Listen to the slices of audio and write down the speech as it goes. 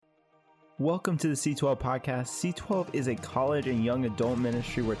Welcome to the C12 podcast. C12 is a college and young adult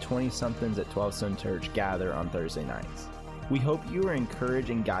ministry where 20-somethings at 12 Stone Church gather on Thursday nights. We hope you are encouraged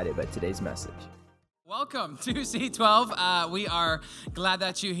and guided by today's message. Welcome to C12. We are glad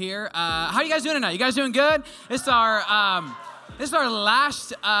that you're here. How are you guys doing tonight? You guys doing good? This is our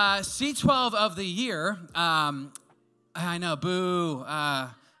last C12 of the year. I know, boo.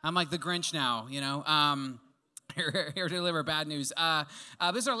 I'm like the Grinch now, you know. Here to deliver bad news.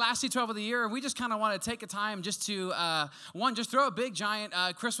 This is our last C12 of the year, and we just kind of want to take a time just to, just throw a big, giant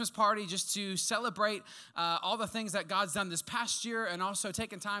Christmas party just to celebrate all the things that God's done this past year, and also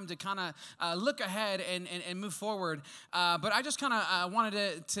taking time to kind of look ahead and move forward. But I just kind of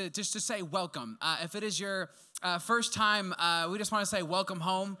wanted to say welcome. If it is your first time, we just want to say welcome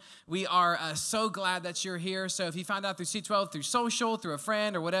home. We are so glad that you're here. So if you found out through C12, through social, through a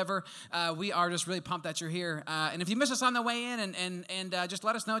friend or whatever, we are just really pumped that you're here. And if you miss us on the way in, and just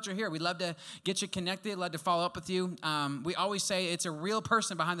let us know that you're here. We'd love to get you connected, love to follow up with you. We always say it's a real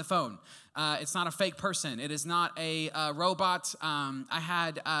person behind the phone. It's not a fake person. It is not a robot. I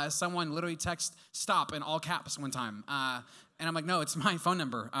had someone literally text stop in all caps one time. And I'm like, no, it's my phone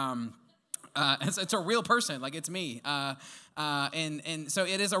number. It's a real person, like it's me. And so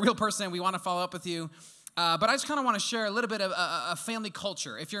it is a real person. We want to follow up with you. But I just kind of want to share a little bit of a family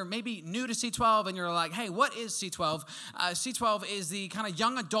culture. If you're maybe new to C12 and you're like, hey, what is C12? C12 is the kind of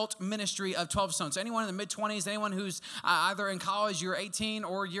young adult ministry of 12 Stone. So anyone in the mid-20s, anyone who's either in college, you're 18,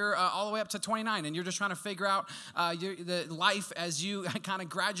 or you're all the way up to 29, and you're just trying to figure out the life as you kind of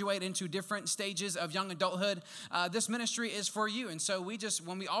graduate into different stages of young adulthood. This ministry is for you. And so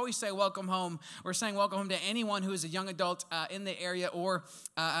when we always say welcome home, we're saying welcome home to anyone who is a young adult in the area or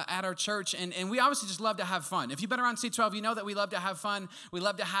at our church. And we obviously just love to have fun. If you've been around C12, you know that we love to have fun. We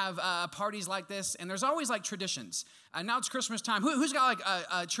love to have parties like this, and there's always like traditions. Now it's Christmas time. Who's got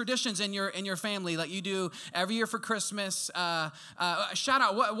like traditions in your family like you do every year for Christmas? Shout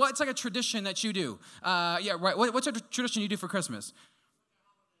out. What's like a tradition that you do? Yeah, right. What's a tradition you do for Christmas?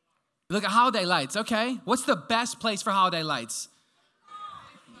 Look at holiday lights. Okay. What's the best place for holiday lights?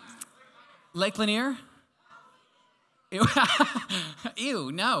 Lake Lanier?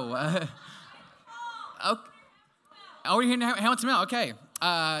 Ew, no. Okay. Oh, we're here in Hamilton Mill. Okay.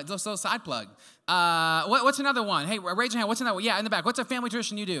 Little side plug. What's another one? Hey, raise your hand. What's another one? Yeah, in the back. What's a family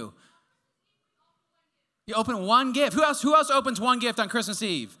tradition you do? You open one gift. Who else opens one gift on Christmas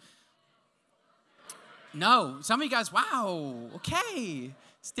Eve? No. Some of you guys, wow. Okay.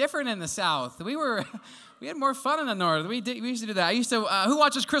 It's different in the South. We had more fun in the North. We used to do that. I used to, who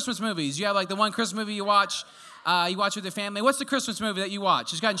watches Christmas movies? You have like the one Christmas movie you watch with your family. What's the Christmas movie that you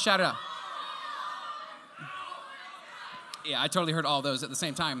watch? Just go ahead and shout it out. Yeah, I totally heard all those at the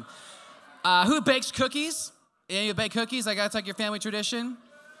same time. Who bakes cookies? Yeah, you bake cookies? Like that's like your family tradition?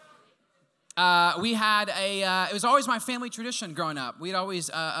 We had it was always my family tradition growing up. We'd always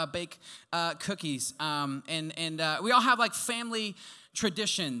bake cookies. And we all have like family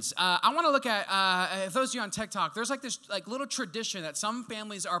traditions. I want to look at, if those of you on TikTok, there's like this like little tradition that some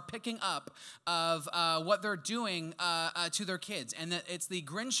families are picking up of what they're doing to their kids. And that it's the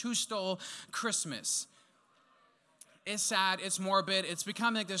Grinch Who Stole Christmas. It's sad, it's morbid, it's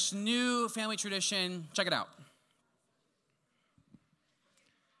becoming like this new family tradition. Check it out.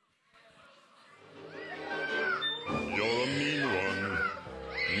 You're a mean one,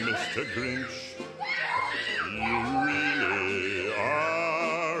 Mr. Grinch. You really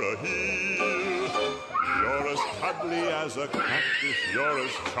are a heel. You're as cuddly as a cactus, you're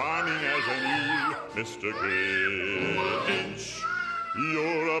as charming as an eel, Mr. Grinch.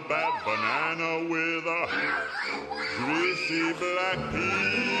 You're a bad banana with a greasy black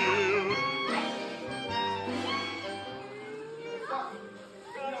peel.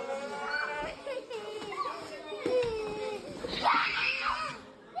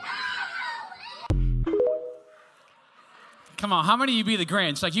 Come on, how many of you be the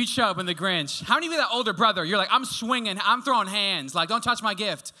Grinch? Like, you'd show up in the Grinch. How many of you be that older brother? You're like, I'm swinging, I'm throwing hands. Like, don't touch my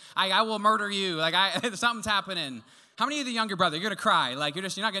gift. I will murder you. Like, something's happening. How many of you the younger brother? You're going to cry. Like, you're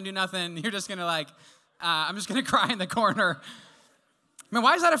not going to do nothing. You're just going to like, I'm just going to cry in the corner. Man,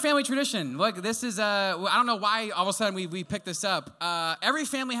 why is that a family tradition? Look, this is, I don't know why all of a sudden we picked this up. Every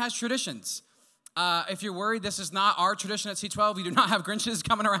family has traditions. If you're worried, this is not our tradition at C12. We do not have Grinches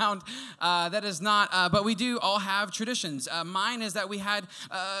coming around. That is not, but we do all have traditions. Mine is that we had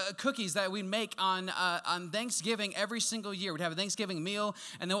cookies that we make on Thanksgiving every single year. We'd have a Thanksgiving meal,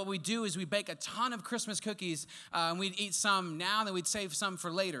 and then what we do is we bake a ton of Christmas cookies, and we'd eat some now, and then we'd save some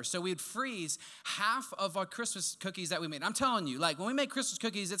for later. So we'd freeze half of our Christmas cookies that we made. I'm telling you, like when we make Christmas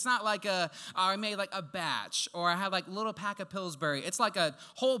cookies, it's not like I made like a batch, or I had like a little pack of Pillsbury. It's like a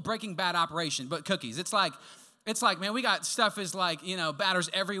whole Breaking Bad operation, but cookies. It's like, man, we got stuff is like, batters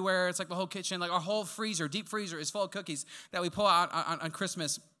everywhere. It's like the whole kitchen, like our whole freezer, deep freezer is full of cookies that we pull out on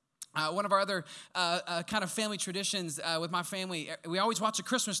Christmas. One of our other kind of family traditions with my family, we always watch A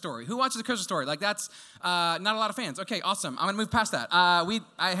Christmas Story. Who watches A Christmas Story? Like that's not a lot of fans. Okay, awesome. I'm gonna move past that.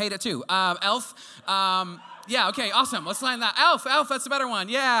 I hate it too. Elf. Yeah, okay, awesome. Let's land that. Elf, that's the better one.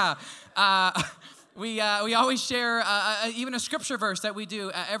 Yeah. We always share even a scripture verse that we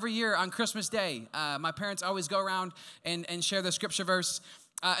do every year on Christmas Day. My parents always go around and share the scripture verse.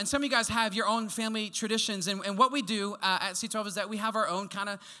 And some of you guys have your own family traditions. And what we do at C12 is that we have our own kind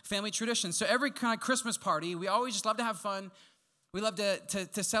of family traditions. So every kind of Christmas party, we always just love to have fun. We love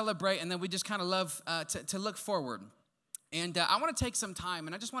to celebrate, and then we just kind of love to look forward. And I want to take some time,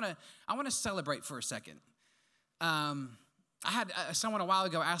 and I want to celebrate for a second. I had someone a while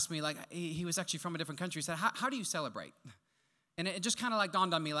ago ask me, like, he was actually from a different country. He said, how do you celebrate? And it just kind of like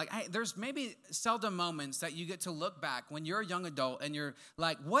dawned on me, like, hey, there's maybe seldom moments that you get to look back when you're a young adult and you're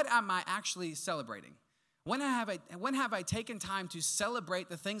like, what am I actually celebrating? When have I taken time to celebrate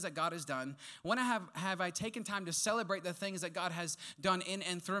the things that God has done? When have I taken time to celebrate the things that God has done in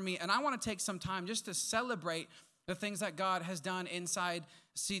and through me? And I want to take some time just to celebrate the things that God has done inside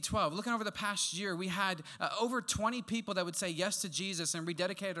C12. Looking over the past year, we had over 20 people that would say yes to Jesus and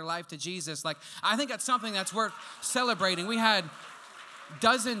rededicated their life to Jesus. Like, I think that's something that's worth celebrating. We had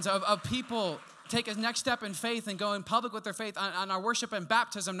dozens of people take a next step in faith and go in public with their faith on our worship and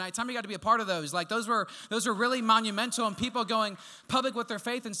baptism nights. How many got to be a part of those? Like those were really monumental, and people going public with their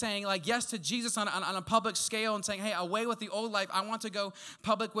faith and saying like yes to Jesus on a public scale and saying, hey, away with the old life. I want to go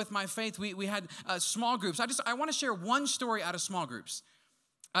public with my faith. We had small groups. I want to share one story out of small groups.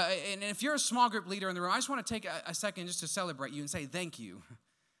 And if you're a small group leader in the room, I just want to take a second just to celebrate you and say thank you.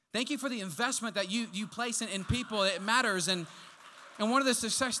 Thank you for the investment that you place in people. It matters. And one of the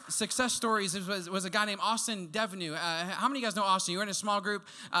success stories was a guy named Austin Devenue. How many of you guys know Austin? You're in a small group.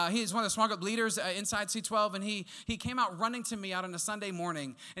 He's one of the small group leaders inside C12, and he came out running to me out on a Sunday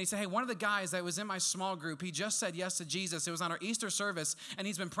morning, and he said, hey, one of the guys that was in my small group, he just said yes to Jesus. It was on our Easter service, and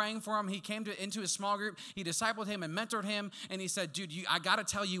he's been praying for him. He came into his small group. He discipled him and mentored him, and he said, dude, I got to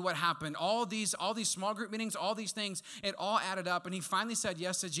tell you what happened. All these small group meetings, all these things, it all added up, and he finally said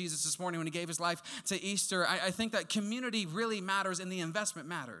yes to Jesus this morning when he gave his life to Easter. I think that community really matters, and the investment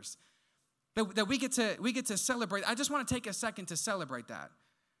matters. That we get to celebrate. I just want to take a second to celebrate that.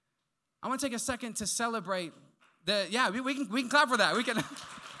 I want to take a second to celebrate we can clap for that. We can.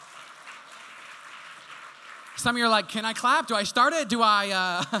 Some of you are like, can I clap? Do I start it? Do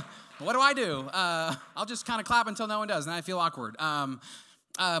I what do I do? I'll just kind of clap until no one does, and I feel awkward.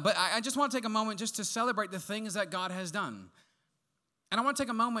 But I just want to take a moment just to celebrate the things that God has done. And I want to take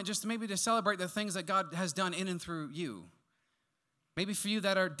a moment just maybe to celebrate the things that God has done in and through you. Maybe for you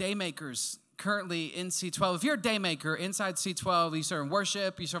that are day makers currently in C12. If you're a day maker inside C12, you serve in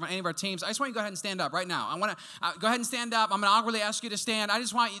worship, you serve on any of our teams, I just want you to go ahead and stand up right now. I want to go ahead and stand up. I'm going to awkwardly ask you to stand. I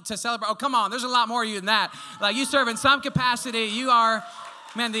just want you to celebrate. Oh, come on. There's a lot more of you than that. Like you serve in some capacity. You are,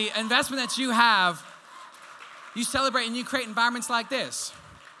 man, the investment that you have, you celebrate and you create environments like this.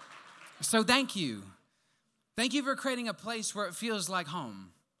 So thank you. Thank you for creating a place where it feels like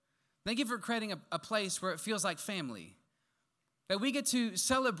home. Thank you for creating a place where it feels like family. That we get to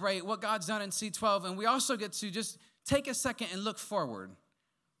celebrate what God's done in C12, and we also get to just take a second and look forward.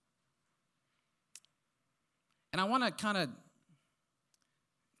 And I want to kind of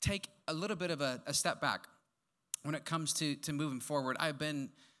take a little bit of a step back when it comes to moving forward. I've been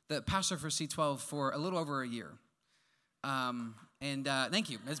the pastor for C12 for a little over a year. Thank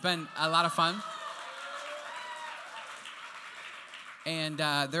you. It's been a lot of fun. And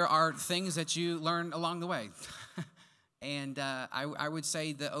there are things that you learn along the way. And I would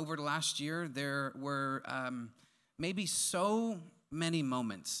say that over the last year, there were maybe so many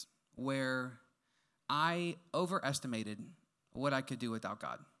moments where I overestimated what I could do without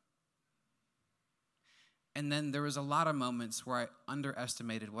God. And then there was a lot of moments where I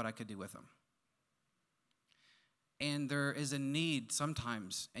underestimated what I could do with Him. And there is a need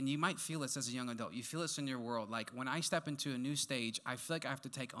sometimes, and you might feel this as a young adult. You feel this in your world. Like when I step into a new stage, I feel like I have to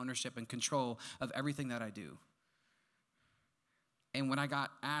take ownership and control of everything that I do. And when I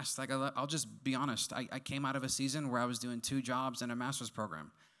got asked, like, I'll just be honest, I came out of a season where I was doing 2 jobs and a master's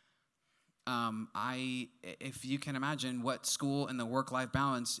program. If you can imagine what school and the work-life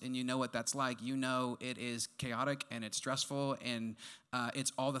balance, and you know what that's like, you know it is chaotic and it's stressful and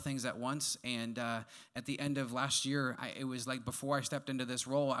it's all the things at once. And at the end of last year, it was like before I stepped into this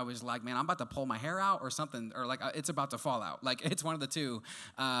role, I was like, man, I'm about to pull my hair out or something, or like it's about to fall out. Like it's one of the two.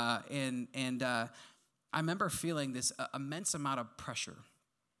 I remember feeling this immense amount of pressure.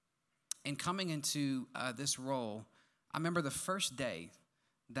 And coming into this role, I remember the first day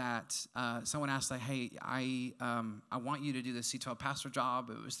that someone asked, like, hey, I want you to do the C12 pastor job.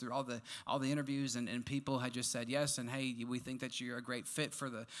 It was through all the interviews, and people had just said yes, and hey, we think that you're a great fit for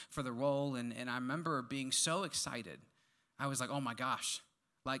the role. And I remember being so excited. I was like, oh my gosh.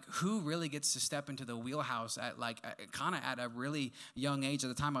 Like, who really gets to step into the wheelhouse at kind of at a really young age? At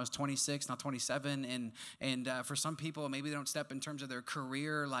the time, I was 26, now 27, and for some people, maybe they don't step in terms of their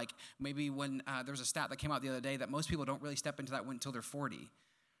career. Like maybe when there was a stat that came out the other day that most people don't really step into that until they're 40.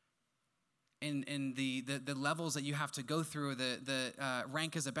 And the levels that you have to go through, the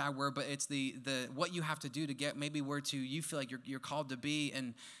rank is a bad word, but it's the what you have to do to get maybe where to you feel like you're called to be.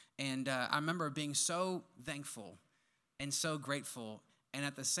 And I remember being so thankful and so grateful. And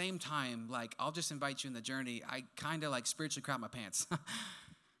at the same time, like, I'll just invite you in the journey. I kind of like spiritually crap my pants.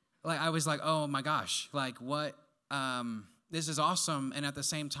 Like, I was like, oh my gosh, like what, this is awesome. And at the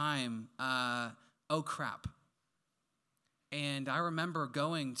same time, oh crap. And I remember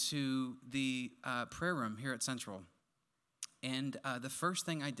going to the prayer room here at Central. And the first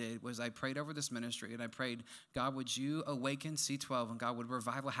thing I did was I prayed over this ministry, and I prayed, God, would you awaken C12, and God, would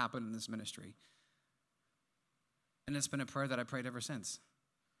revival happen in this ministry? And it's been a prayer that I prayed ever since.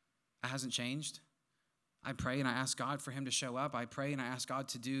 It hasn't changed. I pray and I ask God for him to show up. I pray and I ask God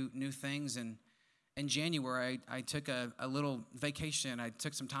to do new things. And in January, I took a little vacation. I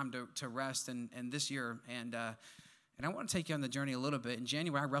took some time to rest and this year. And I want to take you on the journey a little bit. In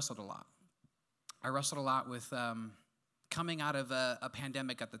January, I wrestled a lot. I wrestled a lot with coming out of a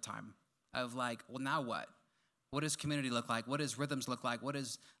pandemic at the time of like, well, now what? What does community look like? What does rhythms look like? What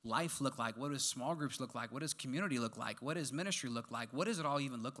does life look like? What does small groups look like? What does community look like? What does ministry look like? What does it all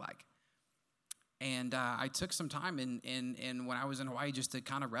even look like? And I took some time in when I was in Hawaii just to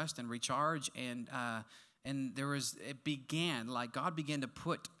kind of rest and recharge. And it began, like God began to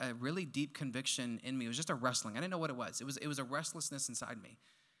put a really deep conviction in me. It was just a wrestling. I didn't know what it was. It was a restlessness inside me.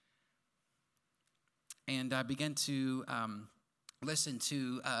 And I began to listen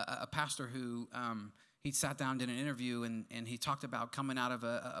to a pastor who he sat down, did an interview, and he talked about coming out of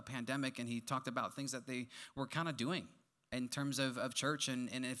a pandemic, and he talked about things that they were kind of doing in terms of church. And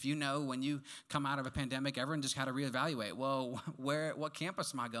if you know, when you come out of a pandemic, everyone just had to reevaluate. Well, what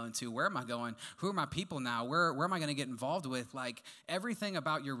campus am I going to? Where am I going? Who are my people now? Where am I going to get involved with? Like, everything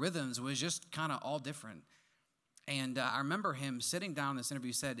about your rhythms was just kind of all different. And I remember him sitting down in this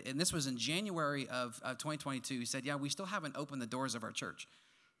interview, said, and this was in January of 2022, he said, yeah, we still haven't opened the doors of our church.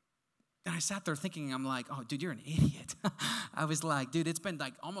 And I sat there thinking, I'm like, oh, dude, you're an idiot. I was like, dude, it's been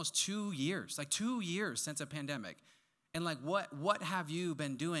like almost 2 years, like 2 years since a pandemic. And like, what have you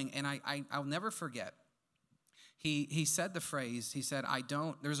been doing? And I'll never forget. He said the phrase, he said,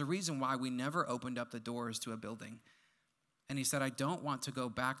 there's a reason why we never opened up the doors to a building. And he said, I don't want to go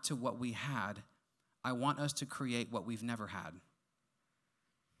back to what we had. I want us to create what we've never had.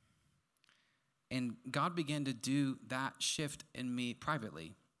 And God began to do that shift in me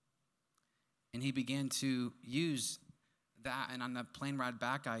privately. And he began to use that. And on the plane ride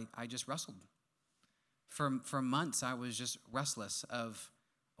back, I just wrestled. For months, I was just restless of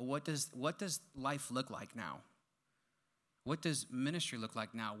what does life look like now? What does ministry look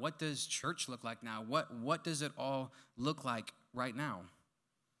like now? What does church look like now? What does it all look like right now?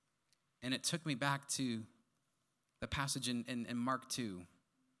 And it took me back to the passage in Mark 2.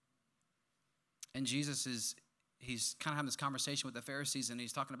 And Jesus he's kind of having this conversation with the Pharisees, and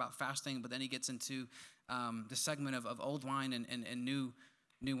he's talking about fasting, but then he gets into the segment of old wine and new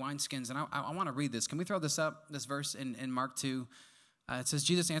wineskins. And I want to read this. Can we throw this up, this verse in Mark 2? It says,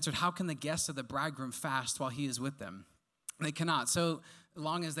 Jesus answered, how can the guests of the bridegroom fast while he is with them? They cannot, so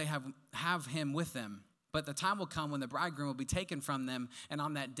long as they have him with them. But the time will come when the bridegroom will be taken from them, and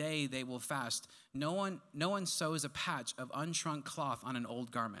on that day they will fast. No one sews a patch of unshrunk cloth on an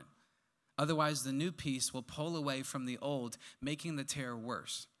old garment. Otherwise, the new piece will pull away from the old, making the tear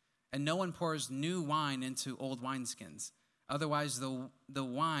worse. And no one pours new wine into old wineskins. Otherwise, the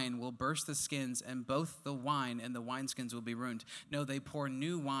wine will burst the skins, and both the wine and the wineskins will be ruined. No, they pour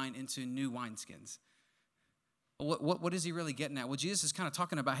new wine into new wineskins. What is he really getting at? Well, Jesus is kind of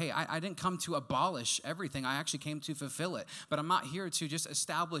talking about, hey, I didn't come to abolish everything. I actually came to fulfill it. But I'm not here to just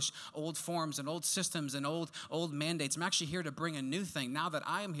establish old forms and old systems and old mandates. I'm actually here to bring a new thing. Now that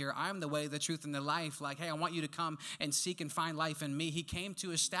I am here, I am the way, the truth, and the life. Like, hey, I want you to come and seek and find life in me. He came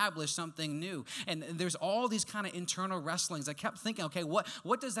to establish something new. And there's all these kind of internal wrestlings. I kept thinking, okay, what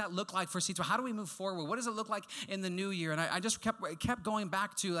does that look like for C12? How do we move forward? What does it look like in the new year? And I just kept going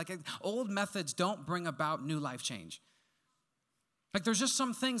back to, like, old methods don't bring about new life change. Like, there's just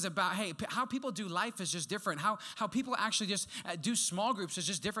some things about, hey, how people do life is just different. How people actually just do small groups is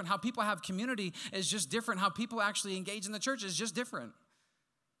just different. How people have community is just different. How people actually engage in the church is just different.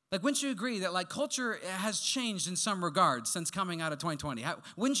 Like, wouldn't you agree that, like, culture has changed in some regards since coming out of 2020?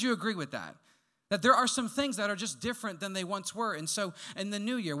 Wouldn't you agree with that? That there are some things that are just different than they once were. And so in the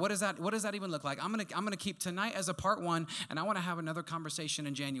new year, what does that even look like? I'm gonna keep tonight as a part 1, and I want to have another conversation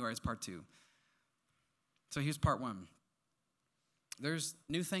in January as part 2. So here's part 1. There's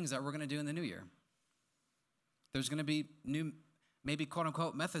new things that we're going to do in the new year. There's going to be new, maybe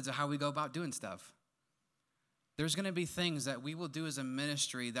quote-unquote, methods of how we go about doing stuff. There's going to be things that we will do as a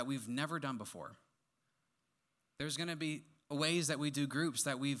ministry that we've never done before. There's going to be ways that we do groups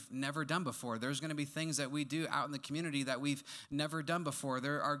that we've never done before. There's going to be things that we do out in the community that we've never done before.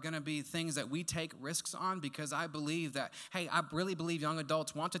 There are going to be things that we take risks on because I believe that, hey, I really believe young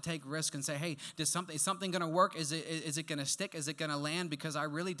adults want to take risks and say, hey, is something going to work? Is it going to stick? Is it going to land? Because I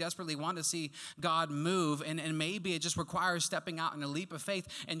really desperately want to see God move, and maybe it just requires stepping out in a leap of faith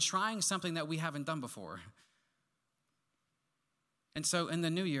and trying something that we haven't done before. And so in the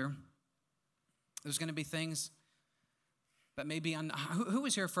new year, there's going to be things that maybe who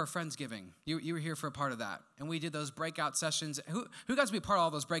was here for a Friendsgiving? You were here for a part of that. And we did those breakout sessions. Who got to be a part of all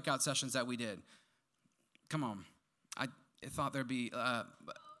those breakout sessions that we did? Come on. I thought there'd be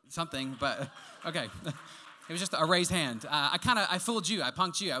something, but okay. It was just a raised hand. I fooled you. I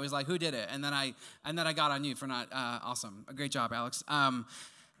punked you. I was like, who did it? And then I got on you for not awesome. A great job, Alex. And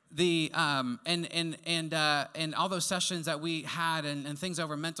all those sessions that we had and things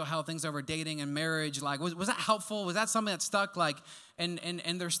over mental health, things over dating and marriage, like was that helpful? Was that something that stuck? Like and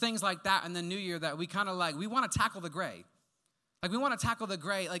there's things like that in the new year that we kind of like, we want to tackle the gray. Like, we want to tackle the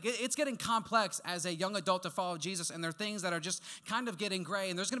gray. Like, it's getting complex as a young adult to follow Jesus, and there are things that are just kind of getting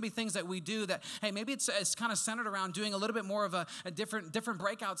gray, and there's going to be things that we do that, hey, maybe it's kind of centered around doing a little bit more of a different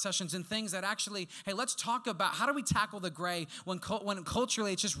breakout sessions and things that actually, hey, let's talk about how do we tackle the gray when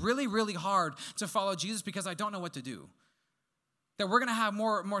culturally it's just really, really hard to follow Jesus because I don't know what to do. That we're going to have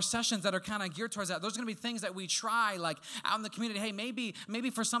more sessions that are kind of geared towards that. There's going to be things that we try, like out in the community. Hey, maybe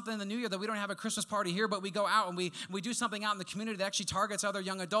for something in the new year that we don't have a Christmas party here, but we go out and we do something out in the community that actually targets other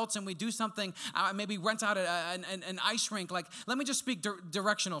young adults, and we do something, maybe rent out an ice rink. Like, let me just speak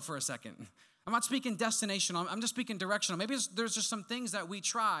directional for a second. I'm not speaking destinational. I'm just speaking directional. Maybe there's just some things that we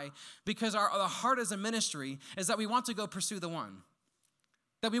try because the heart as a ministry is that we want to go pursue the one.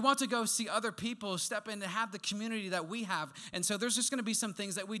 That we want to go see other people step in and have the community that we have. And so there's just going to be some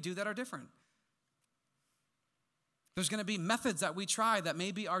things that we do that are different. There's going to be methods that we try that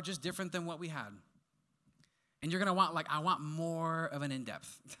maybe are just different than what we had. And you're going to want, like, I want more of an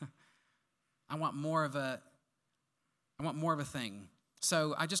in-depth. I want more of a thing.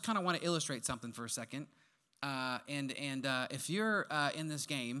 So I just kind of want to illustrate something for a second. And if you're in this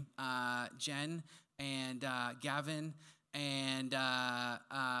game, Jen and Gavin, and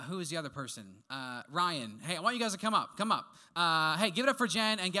who is the other person? Ryan. Hey, I want you guys to come up. Come up. Hey, give it up for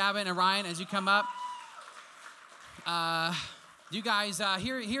Jen and Gavin and Ryan as you come up. You guys,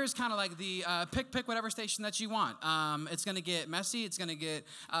 here's kind of like the pick whatever station that you want. It's going to get messy. It's going to get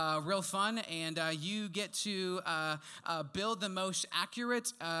real fun. And you get to build the most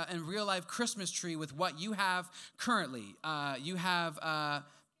accurate and real-life Christmas tree with what you have currently. You have...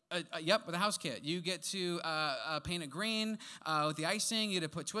 Yep, with a house kit. You get to paint it green with the icing. You get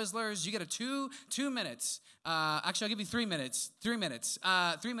to put Twizzlers. You get a two minutes. Actually, I'll give you 3 minutes. 3 minutes.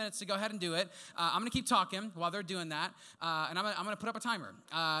 3 minutes to go ahead and do it. I'm gonna keep talking while they're doing that, and I'm gonna put up a timer.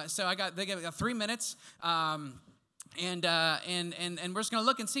 So they get 3 minutes. And we're just gonna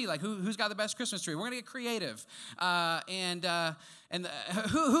look and see like who's got the best Christmas tree. We're gonna get creative.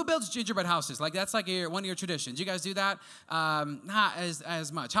 Who builds gingerbread houses? Like that's like one of your traditions. You guys do that? Not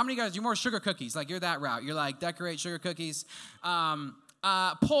as much. How many of you guys do more sugar cookies? Like you're that route. You're like decorate sugar cookies.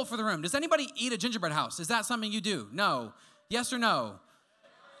 Poll for the room. Does anybody eat a gingerbread house? Is that something you do? No. Yes or no?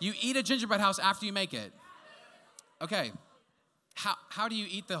 You eat a gingerbread house after you make it. Okay. How do you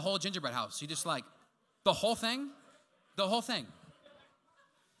eat the whole gingerbread house? You just like the whole thing? The whole thing.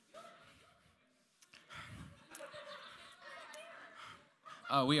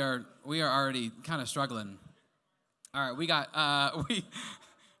 Oh, we are already kind of struggling. All right, we got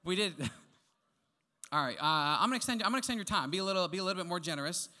we did. All right, I'm gonna extend your time. Be a little bit more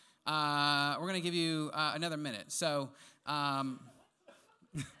generous. We're gonna give you another minute. So I'm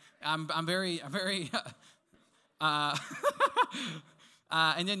very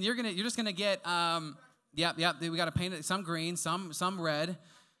and then you're just gonna get yep. We got to paint it some green, some red.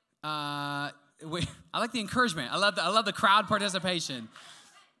 I like the encouragement. I love the crowd participation.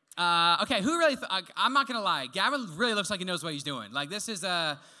 Okay, who really? I'm not gonna lie. Gavin really looks like he knows what he's doing. Like this is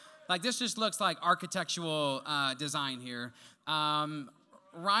this just looks like architectural design here.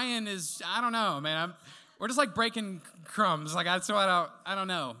 Ryan is, I don't know, man. We're just like breaking crumbs. Like that's what I don't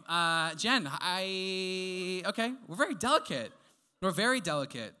know. Jen, okay, we're very delicate. We're very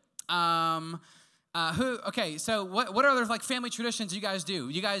delicate. Okay, so what other like family traditions you guys do?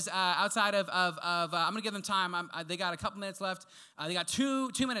 You guys outside of I'm gonna give them time. They got a couple minutes left. They got two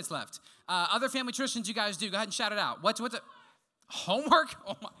minutes left. Other family traditions you guys do? Go ahead and shout it out. What's a homework?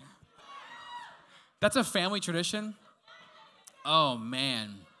 Oh my, that's a family tradition. Oh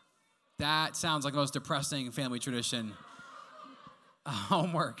man, that sounds like the most depressing family tradition.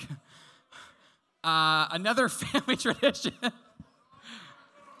 Homework. Another family tradition.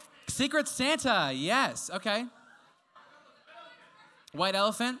 Secret Santa, yes, okay. White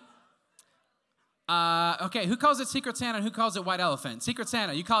elephant. Okay, who calls it Secret Santa and who calls it White Elephant? Secret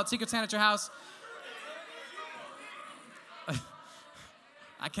Santa, you call it Secret Santa at your house?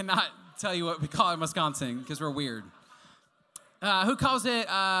 I cannot tell you what we call it in Wisconsin because we're weird. Who calls it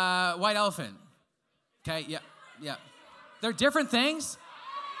White Elephant? Okay, yeah. They're different things?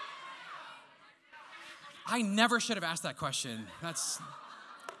 I never should have asked that question. That's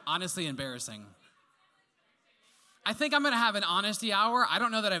honestly embarrassing. I think I'm going to have an honesty hour. I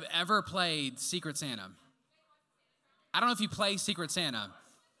don't know that I've ever played Secret Santa. I don't know if you play Secret Santa.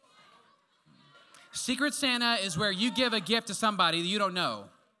 Secret Santa is where you give a gift to somebody that you don't know.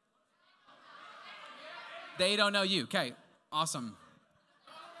 They don't know you. Okay, awesome.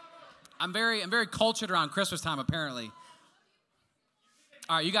 I'm very cultured around Christmas time, apparently.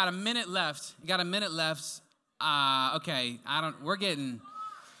 All right, you got a minute left. Okay, we're getting...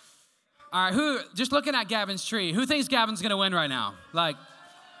 All right, just looking at Gavin's tree, who thinks Gavin's going to win right now? Like,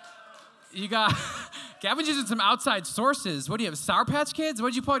 you got... Gavin's using some outside sources. What do you have, Sour Patch Kids? What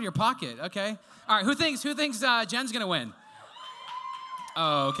did you pull out of your pocket? Okay. All right, who thinks Jen's going to win?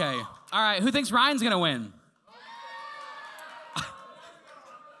 Oh, okay. All right, who thinks Ryan's going to win?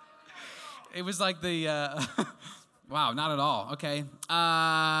 It was like the... Wow, not at all. Okay.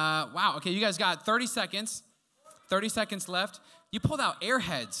 Wow, okay, you guys got 30 seconds. 30 seconds left. You pulled out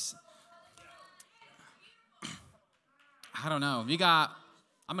Airheads. I don't know. I'm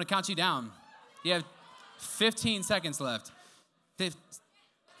going to count you down. You have 15 seconds left.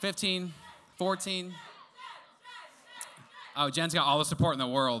 15, 14. Oh, Jen's got all the support in the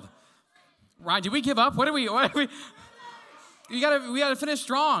world. Ryan, did we give up? What are we? We gotta finish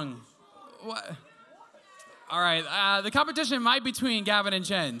strong. What? All right, the competition might be between Gavin and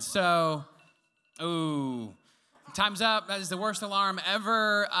Jen. So, ooh. Time's up. That is the worst alarm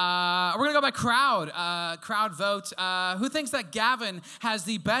ever. We're going to go by crowd vote. Who thinks that Gavin has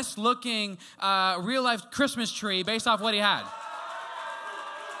the best looking real-life Christmas tree based off what he had?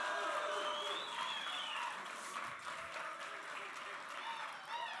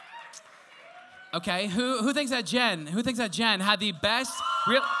 Okay, who thinks that Jen had the best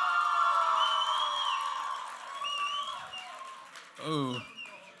real... Ooh.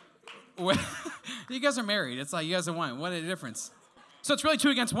 You guys are married. It's like you guys have won. What a difference. So it's really 2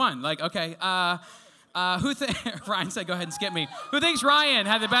 against 1. Like, okay. Ryan said, go ahead and skip me. Who thinks Ryan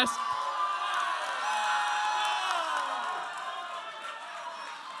had the best?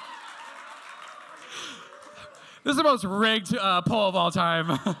 This is the most rigged poll of all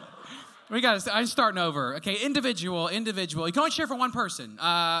time. I'm starting over. Okay, individual. You can only cheer for one person.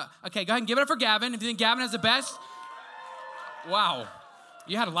 Okay, go ahead and give it up for Gavin. If you think Gavin has the best. Wow.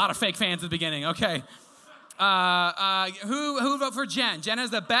 You had a lot of fake fans at the beginning. Okay. Who vote for Jen? Jen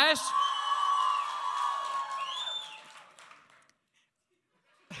has the best.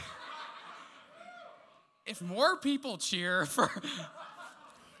 If more people cheer for...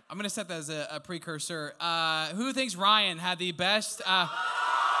 I'm going to set that as a precursor. Who thinks Ryan had the best...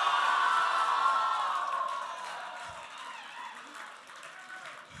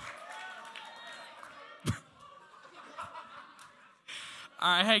 All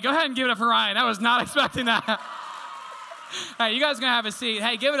right, hey, go ahead and give it up for Ryan. I was not expecting that. Hey, you guys are going to have a seat.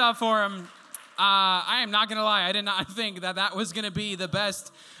 Hey, give it up for him. I am not going to lie. I did not think that was going to be the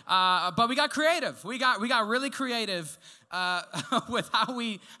best. But we got creative. We got really creative with how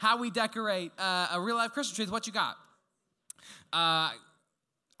we decorate a real-life Christmas tree. What you got?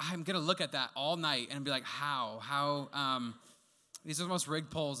 I'm going to look at that all night and be like, how, these are the most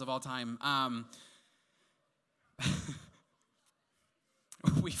rigged polls of all time.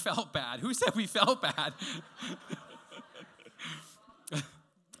 We felt bad. Who said we felt bad?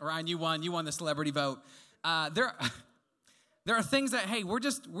 Ryan, you won the celebrity vote. There are things that, hey, we're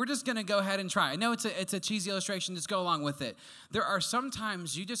just going to go ahead and try. I know it's a cheesy illustration, just go along with it. There are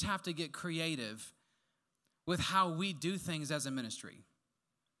sometimes you just have to get creative with how we do things as a ministry.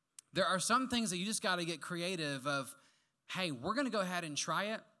 There are some things that you just got to get creative of, hey, we're going to go ahead and try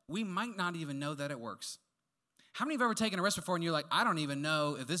it. We might not even know that it works. How many of you have ever taken a risk before and you're like, I don't even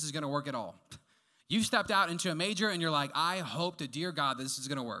know if this is going to work at all? You stepped out into a major and you're like, I hope to dear God this is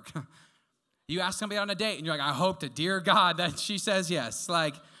going to work. You ask somebody on a date and you're like, I hope to dear God that she says yes.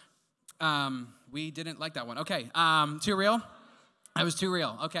 Like, we didn't like that one. Okay, too real? That was too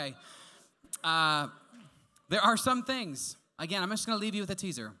real. Okay. There are some things, again, I'm just going to leave you with a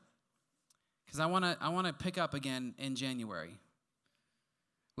teaser. Because I want to pick up again in January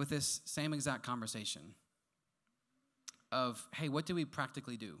with this same exact conversation of, hey, what do we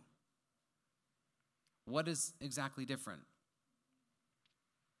practically do? What is exactly different?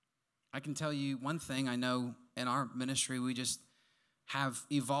 I can tell you one thing. I know in our ministry, we just have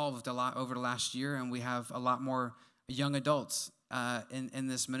evolved a lot over the last year, and we have a lot more young adults in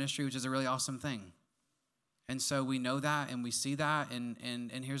this ministry, which is a really awesome thing. And so we know that and we see that, and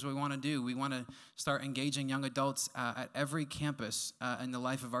here's what we want to do. We want to start engaging young adults at every campus in the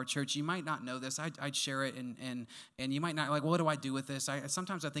life of our church. You might not know this. I'd share it, and you might not, like, well, what do I do with this?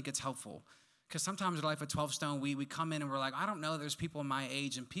 Sometimes I think it's helpful. Because sometimes in the life of 12 Stone, we come in and we're like, I don't know, there's people my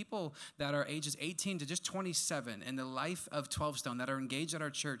age and people that are ages 18 to just 27 in the life of 12 Stone that are engaged at our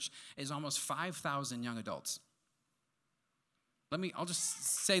church is almost 5,000 young adults. I'll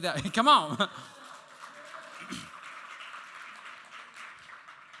just say that. Come on.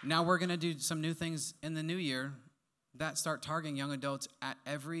 Now we're going to do some new things in the new year that start targeting young adults at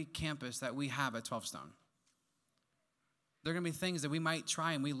every campus that we have at 12 Stone. There are going to be things that we might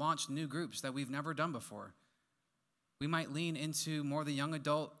try, and we launch new groups that we've never done before. We might lean into more of the young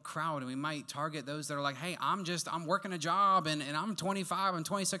adult crowd, and we might target those that are like, hey, I'm working a job, and I'm 25, I'm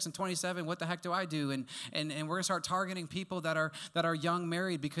 26, and 27. What the heck do I do? And we're going to start targeting people that are young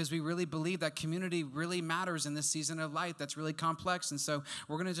married, because we really believe that community really matters in this season of life that's really complex. And so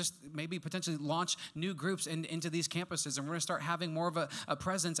we're going to just maybe potentially launch new groups into these campuses, and we're going to start having more of a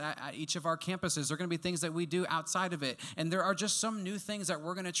presence at each of our campuses. There are going to be things that we do outside of it, and there are just some new things that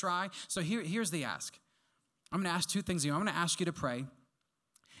we're going to try. So here's the ask. I'm going to ask two things of you. I'm going to ask you to pray,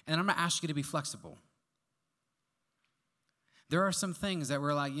 and I'm going to ask you to be flexible. There are some things that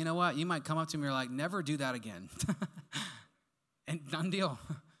we're like, you know what? You might come up to me and you're like, never do that again. And done deal.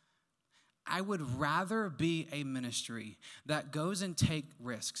 I would rather be a ministry that goes and take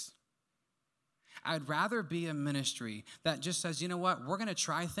risks. I'd rather be a ministry that just says, you know what, we're going to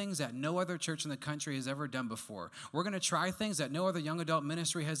try things that no other church in the country has ever done before. We're going to try things that no other young adult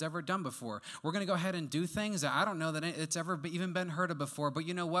ministry has ever done before. We're going to go ahead and do things that I don't know that it's ever even been heard of before. But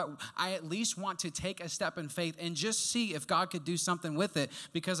you know what, I at least want to take a step in faith and just see if God could do something with it.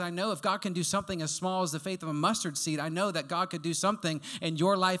 Because I know if God can do something as small as the faith of a mustard seed, I know that God could do something in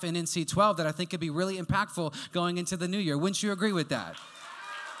your life and in C12 that I think could be really impactful going into the new year. Wouldn't you agree with that?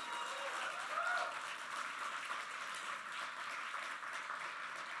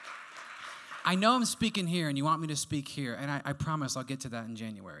 I know I'm speaking here, and you want me to speak here, and I promise I'll get to that in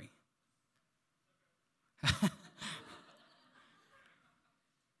January. I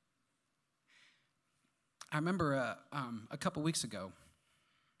remember a couple weeks ago,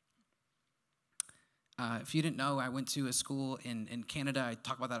 if you didn't know, I went to a school in Canada. I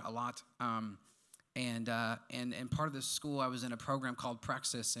talk about that a lot. And part of the school, I was in a program called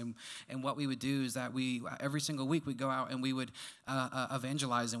Praxis, and what we would do is that we every single week we'd go out and we would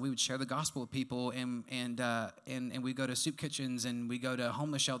evangelize, and we would share the gospel with people, and we go to soup kitchens, and we go to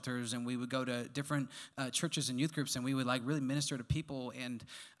homeless shelters, and we would go to different churches and youth groups, and we would like really minister to people, and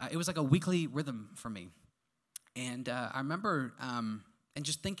it was like a weekly rhythm for me. And I remember and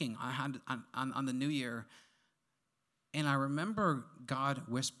just thinking on the new year. And I remember God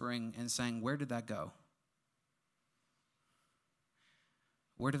whispering and saying, where did that go?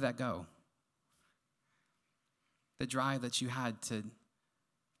 Where did that go? The drive that you had to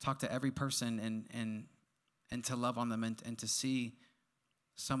talk to every person and to love on them and to see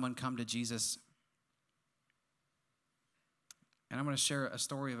someone come to Jesus. And I'm going to share a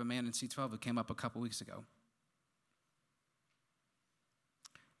story of a man in C12 who came up a couple weeks ago.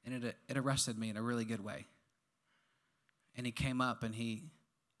 And it arrested me in a really good way. And he came up and he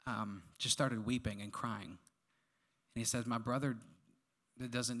just started weeping and crying. he said, my brother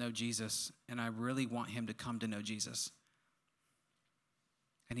that doesn't know Jesus, and I really want him to come to know Jesus.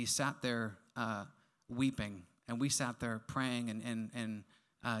 And he sat there weeping, and we sat there praying, and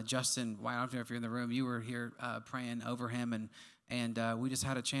Justin, I don't know if you're in the room, you were here praying over him, and we just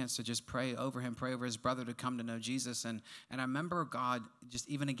had a chance to just pray over him, pray over his brother to come to know Jesus. And I remember God just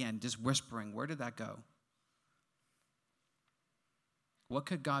even again, just whispering, where did that go? What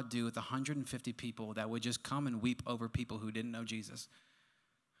could God do with 150 people that would just come and weep over people who didn't know Jesus?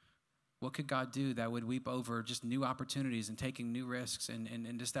 What could God do that would weep over just new opportunities and taking new risks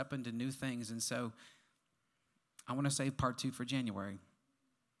and to step into new things? And so I want to save part 2 for January,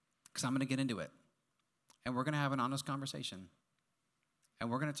 because I'm going to get into it. And we're going to have an honest conversation. And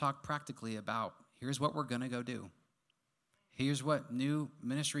we're going to talk practically about, here's what we're going to go do. Here's what new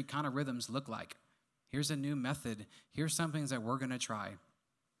ministry kind of rhythms look like. Here's a new method. Here's some things that we're going to try.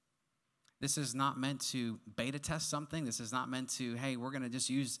 This is not meant to beta test something. This is not meant to, hey, we're going to just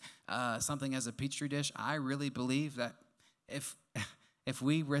use something as a petri dish. I really believe that if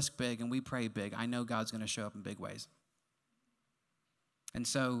we risk big and we pray big, I know God's going to show up in big ways. And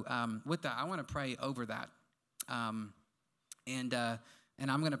so with that, I want to pray over that. And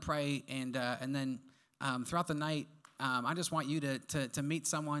I'm going to pray, and then throughout the night, I just want you to meet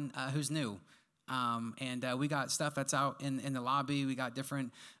someone who's new. And we got stuff that's out in the lobby. We got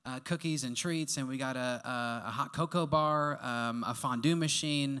different cookies and treats, and we got a hot cocoa bar, a fondue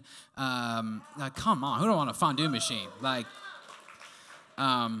machine. Come on, who don't want a fondue machine?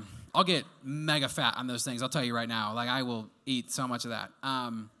 I'll get mega fat on those things. I'll tell you right now. I will eat so much of that.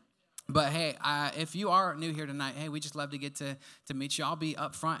 But hey, if you are new here tonight, hey, we just love to get to meet you. I'll be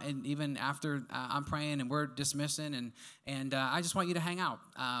up front, and even after I'm praying and we're dismissing, and I just want you to hang out,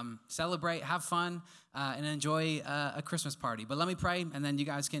 celebrate, have fun, and enjoy a Christmas party. But let me pray, and then you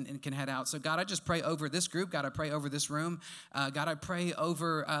guys can head out. So God, I just pray over this group. God, I pray over this room. God, I pray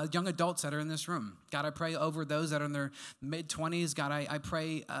over young adults that are in this room. God, I pray over those that are in their mid-20s. God, I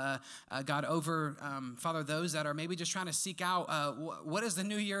pray, God, over, Father, those that are maybe just trying to seek out what does the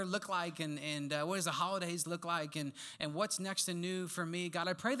new year look like, and what does the holidays look like, and what's next and new for me. God,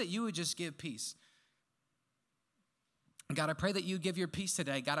 I pray that you would just give peace. God, I pray that you give your peace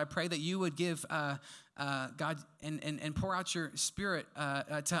today. God, I pray that you would give, God, and pour out your spirit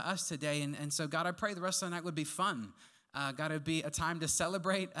to us today. And so, God, I pray the rest of the night would be fun. God, it'd be a time to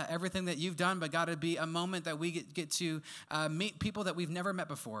celebrate everything that you've done, but God, it'd be a moment that we get to meet people that we've never met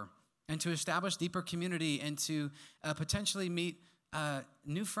before, and to establish deeper community, and to potentially meet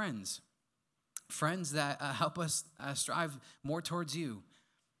new friends that help us strive more towards you.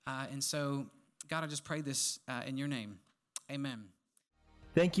 And so, God, I just pray this in your name. Amen.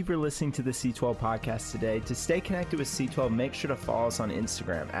 Thank you for listening to the C12 podcast today. To stay connected with C12, make sure to follow us on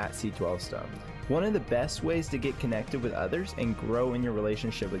Instagram at C12Stone. One of the best ways to get connected with others and grow in your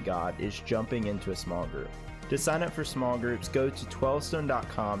relationship with God is jumping into a small group. To sign up for small groups, go to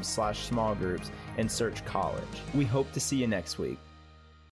 12stone.com/small groups and search college. We hope to see you next week.